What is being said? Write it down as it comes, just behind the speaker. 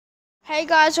Hey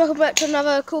guys, welcome back to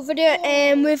another cool video,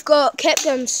 and we've got cap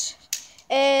guns,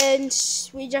 and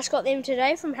we just got them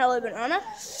today from Hello Banana,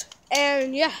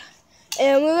 and yeah,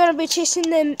 and we're going to be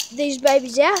testing these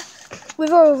babies out. We've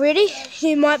already,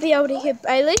 you might be able to hear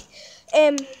Bailey,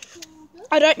 and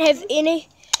I don't have any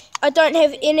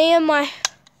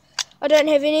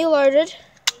loaded,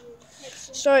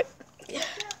 so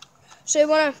you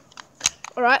want to,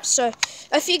 alright, so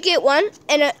if you get one,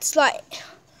 and it's like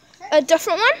a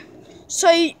different one, so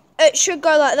it should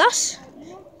go like this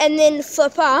and then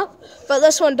flip up, but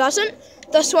this one doesn't.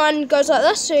 This one goes like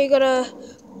this, so you gotta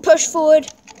push forward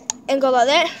and go like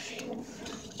that,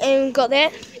 and got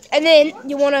that, and then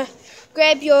you wanna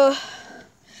grab your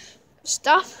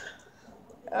stuff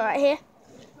right here,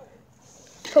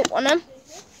 put one in,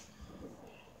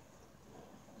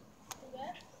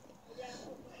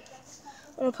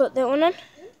 I'm gonna put that one in,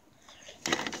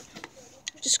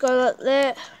 just go like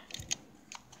that.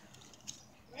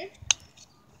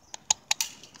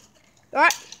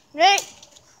 Alright, ready?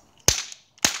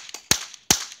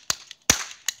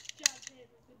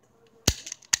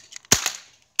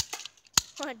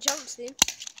 I jumped then.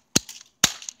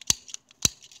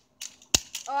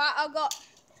 Alright, I've got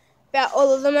about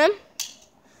all of them in.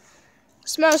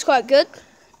 Smells quite good.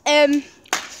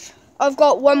 I've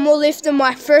got one more left in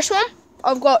my first one.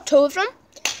 I've got two of them.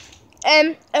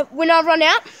 When I run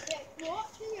out,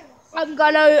 I'm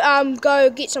gonna go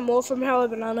get some more from Hello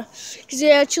Banana because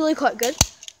they're actually quite good.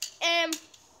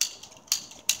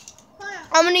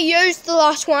 I'm gonna use the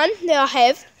last one that I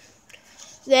have.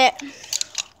 That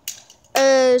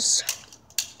is,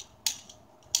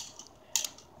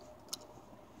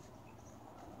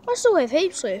 I still have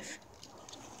heaps left.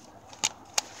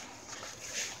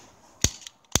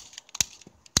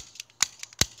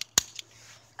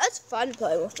 It's fun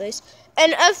playing with these.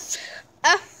 And if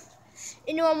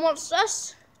anyone wants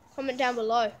this, comment down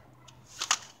below.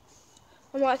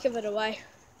 I might give it away.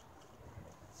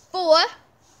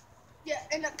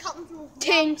 And it comes with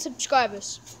 10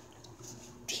 subscribers.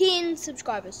 10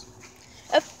 subscribers.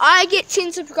 If I get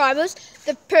 10 subscribers,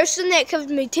 the person that gives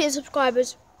me 10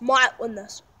 subscribers might win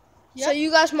this. Yep. So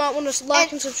you guys might want to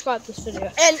like and subscribe this video.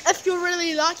 And if you're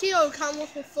really lucky, it'll come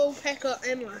with a full pack of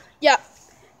ammo. Yeah,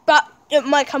 but it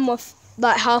might come with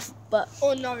like half, but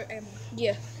or no ammo.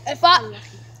 Yeah.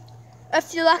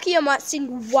 If you're lucky, I might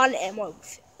send one ammo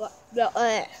with it, like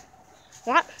that.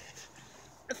 Right?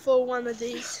 A full one of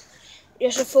these.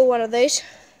 Yes, a full one of these.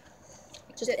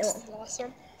 Just that's the last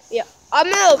one. Yeah. I'm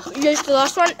gonna use the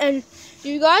last one, and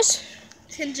you guys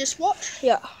can just watch.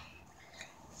 Yeah.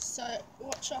 So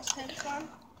watch us have fun.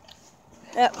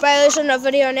 Yeah, Bailey's in a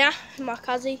video now. My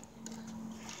cousin.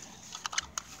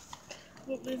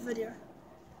 What new video?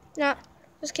 No,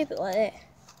 just keep it like that.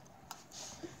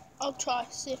 I'll try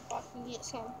to see if I can get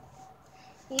some.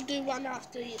 We'll do one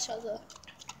after each other.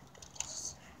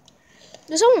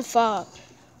 There's someone far.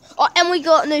 Oh, and we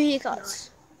got new haircuts.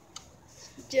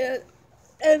 No. Yeah,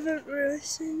 I haven't really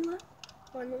seen one.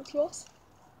 One was lost.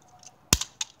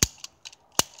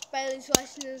 Bailey's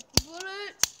wasting his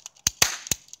bullets.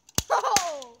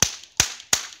 Oh!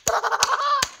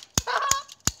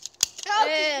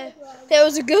 Yeah, that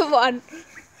was a good one.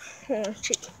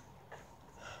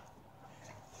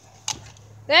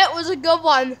 That was a good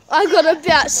one. I got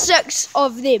about 6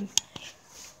 of them.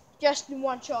 Just in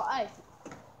one shot, eh?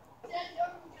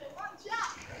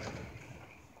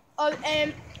 Oh,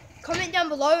 and comment down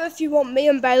below if you want me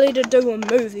and Bailey to do a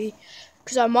movie,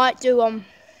 because I might do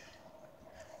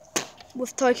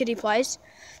with Tokity Plays,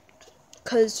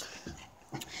 because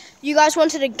you guys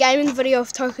wanted a gaming video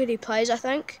of Tokity Plays, I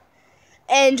think,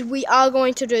 and we are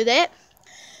going to do that,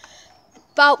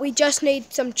 but we just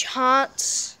need some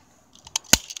chance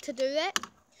to do that.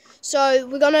 So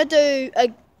we're gonna do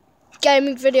a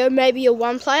gaming video, maybe a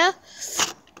one player,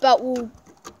 but we'll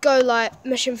go like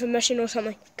mission for mission or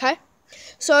something, okay?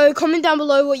 So comment down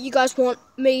below what you guys want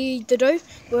me to do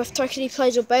with Tokity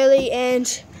Plays or Bailey,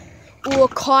 and or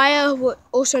Kaya,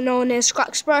 also known as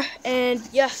Scruxbro, and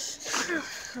yeah,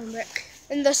 I'm back.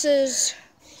 And this is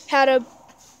how to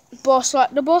boss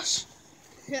like the boss.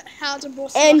 Yeah, how to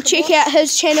boss and like check a boss. out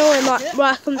his channel and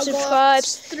like and subscribe.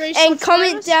 And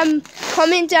comment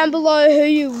down below who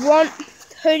you want.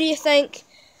 Who do you think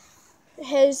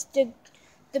has the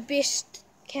best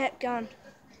cap gun?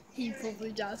 He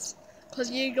probably does, because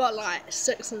you got like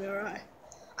 6 in a row.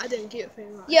 I didn't get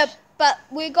very much. Yeah, but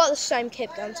we got the same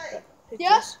cap guns. But who yeah.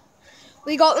 cares?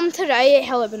 We got them today at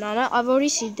Hello Banana. I've already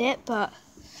said that, but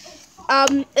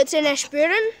it's in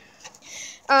Ashburton.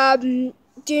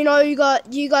 Do you know you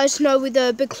guys know where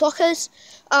the big clock is?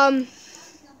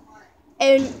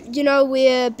 and you know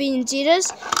where BNZ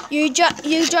is, you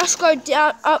just go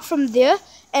down up from there,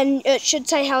 and it should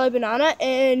say Hello Banana,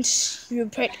 and you're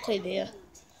practically there.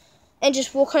 And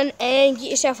just walk in and get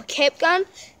yourself a cap gun.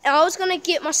 And I was gonna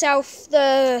get myself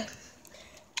the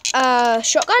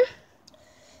shotgun,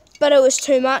 but it was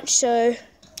too much, so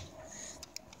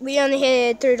we only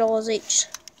had $3 each.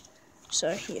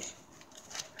 So yeah.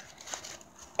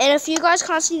 And if you guys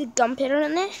can't see the gunpowder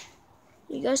in there,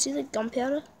 you guys see the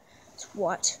gunpowder? It's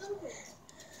white.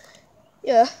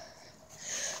 Yeah.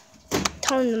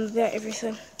 Telling them about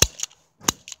everything.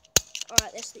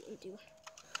 Alright, that's the empty one.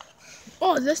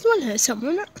 Oh, this one has something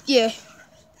in it. Yeah,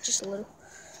 just a little.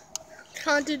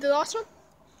 Can't do the last one?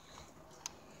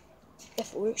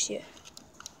 If it works, yeah.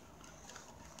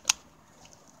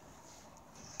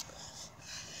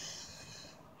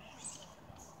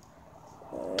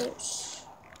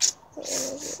 Where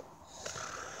is it?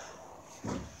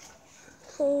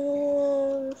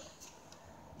 Oh,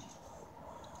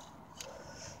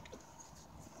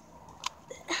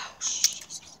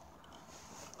 Jesus.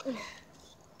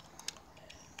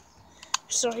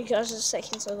 Sorry guys, it's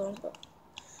taking so long, but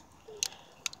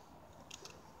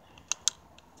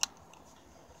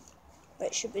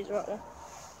that should be the right one.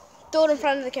 Do it in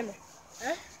front of the camera.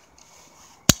 Eh?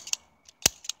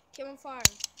 Keep on firing.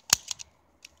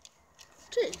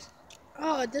 Jeez.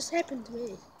 Oh, this happened to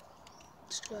me.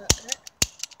 Just go like that.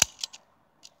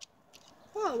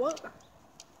 Oh, what?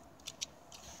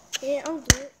 Yeah, I'll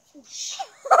do it. Oh,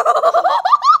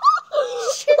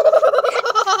 shit.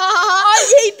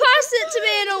 Oh, he passed it to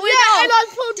me and it went off. And I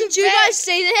pulled Did it you back. guys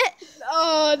see that?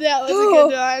 Oh, that was a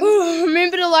good one.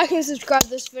 Remember to like and subscribe to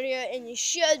this video, and you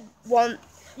should want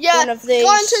Yeah, one of these.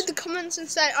 go into the comments and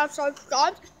say I've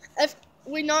subscribed. If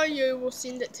we know you, we'll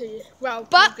send it to you. Well,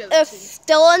 But we'll give it to you. if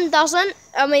Dylan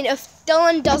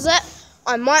does it,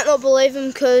 I might not believe him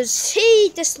because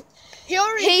he just He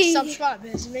already subscribed,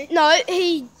 hasn't he? no,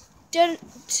 he didn't.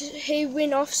 He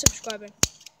went off subscribing,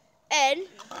 and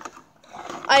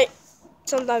I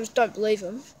sometimes don't believe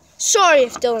him. Sorry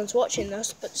if Dylan's watching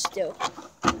this, but still,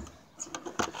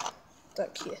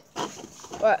 don't care.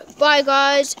 Alright, bye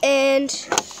guys, and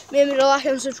remember to like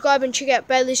and subscribe and check out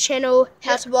Bailey's channel,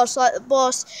 How to Boss Like the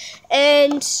Boss,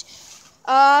 and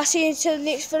see you until the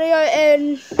next video,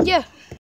 and yeah.